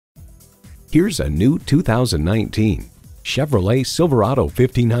Here's a new 2019 Chevrolet Silverado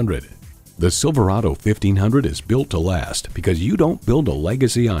 1500. The Silverado 1500 is built to last because you don't build a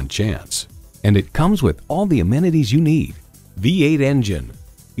legacy on chance. And it comes with all the amenities you need. V8 engine,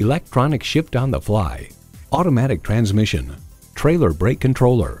 electronic shift on the fly, automatic transmission, trailer brake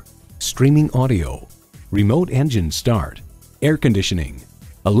controller, streaming audio, remote engine start, air conditioning,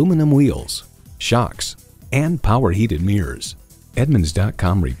 aluminum wheels, shocks, and power heated mirrors.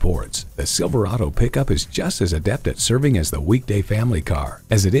 Edmunds.com reports the Silverado pickup is just as adept at serving as the weekday family car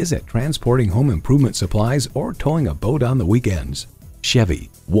as it is at transporting home improvement supplies or towing a boat on the weekends. Chevy,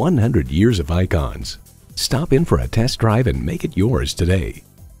 100 years of icons. Stop in for a test drive and make it yours today.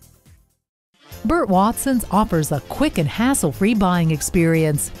 Burt Watson's offers a quick and hassle-free buying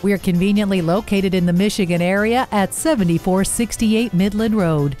experience. We are conveniently located in the Michigan area at 7468 Midland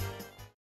Road.